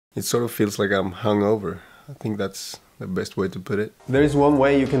It sort of feels like I'm hungover. I think that's the best way to put it. There is one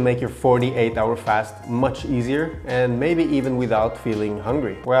way you can make your 48-hour fast much easier and maybe even without feeling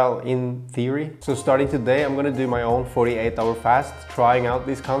hungry. Well, in theory. So starting today, I'm gonna do my own 48-hour fast, trying out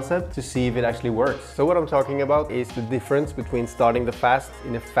this concept to see if it actually works. So what I'm talking about is the difference between starting the fast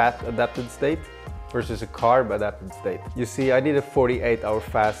in a fat adapted state versus a carb adapted state. You see, I did a 48-hour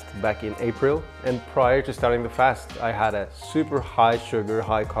fast back in April, and prior to starting the fast, I had a super high sugar,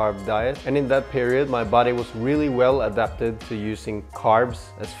 high carb diet. And in that period, my body was really well adapted to using carbs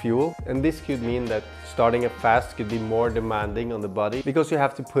as fuel. And this could mean that starting a fast could be more demanding on the body because you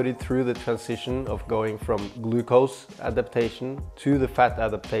have to put it through the transition of going from glucose adaptation to the fat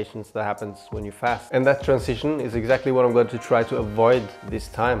adaptations that happens when you fast. And that transition is exactly what I'm going to try to avoid this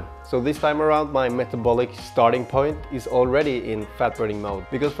time. So this time around, my metabolic starting point is already in fat burning mode,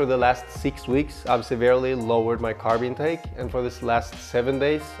 because for the last 6 weeks I've severely lowered my carb intake, and for this last 7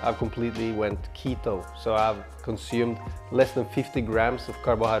 days I've completely went keto. So I've consumed less than 50 grams of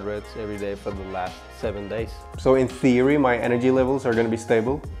carbohydrates every day for the last 7 days. So in theory my energy levels are going to be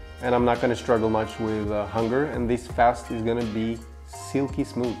stable and I'm not going to struggle much with hunger, and this fast is going to be silky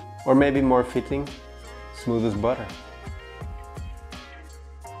smooth, or maybe more fitting, smooth as butter.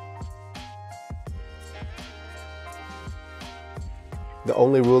 The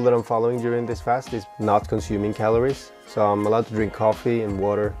only rule that I'm following during this fast is not consuming calories. So I'm allowed to drink coffee and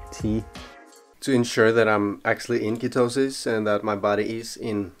water, tea. To ensure that I'm actually in ketosis and that my body is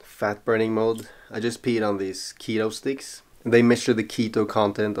in fat burning mode, I just peed on these keto sticks. They measure the keto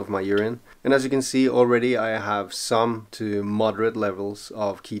content of my urine. And as you can see already, I have some to moderate levels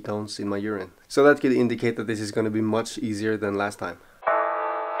of ketones in my urine. So that could indicate that this is going to be much easier than last time.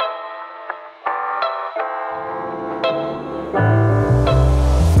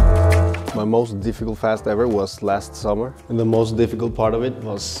 My most difficult fast ever was last summer, and the most difficult part of it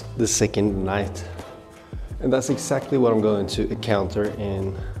was the second night. And that's exactly what I'm going to encounter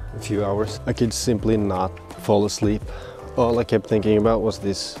in a few hours. I could simply not fall asleep. All I kept thinking about was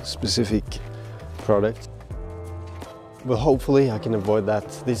this specific product. But hopefully I can avoid that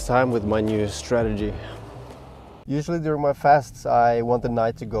this time with my new strategy. Usually during my fasts I want the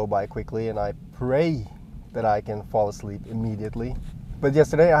night to go by quickly and I pray that I can fall asleep immediately. But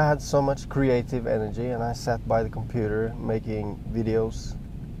yesterday I had so much creative energy and I sat by the computer making videos,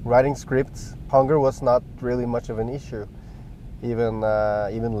 writing scripts. Hunger was not really much of an issue, even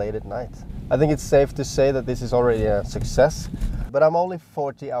late at night. I think it's safe to say that this is already a success, but I'm only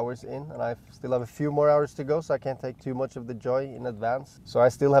 40 hours in and I still have a few more hours to go, so I can't take too much of the joy in advance. So I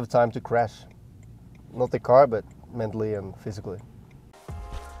still have time to crash. Not the car, but mentally and physically.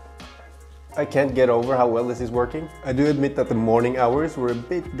 I can't get over how well this is working. I do admit that the morning hours were a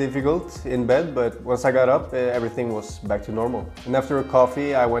bit difficult in bed, but once I got up, everything was back to normal. And after a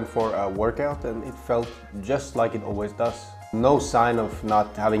coffee, I went for a workout and it felt just like it always does. No sign of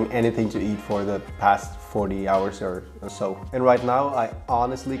not having anything to eat for the past 40 hours or so. And right now, I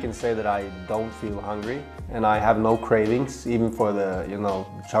honestly can say that I don't feel hungry and I have no cravings, even for the,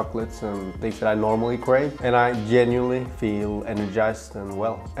 chocolates and things that I normally crave. And I genuinely feel energized and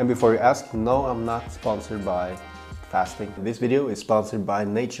well. And before you ask, no, I'm not sponsored by fasting. This video is sponsored by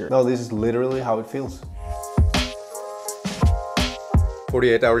nature. No, this is literally how it feels.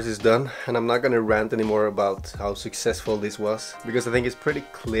 48 hours is done, and I'm not gonna rant anymore about how successful this was, because I think it's pretty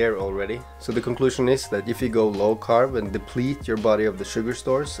clear already. So the conclusion is that if you go low carb and deplete your body of the sugar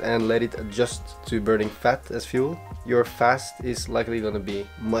stores and let it adjust to burning fat as fuel, your fast is likely gonna be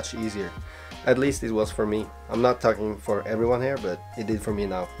much easier. At least it was for me. I'm not talking for everyone here, but it did for me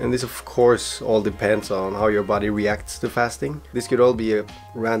now. And this of course all depends on how your body reacts to fasting. This could all be a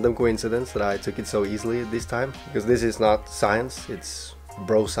random coincidence that I took it so easily this time, because this is not science, it's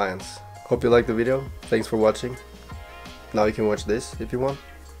bro science. Hope you liked the video. Thanks for watching. Now you can watch this if you want.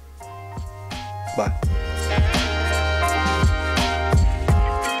 Bye.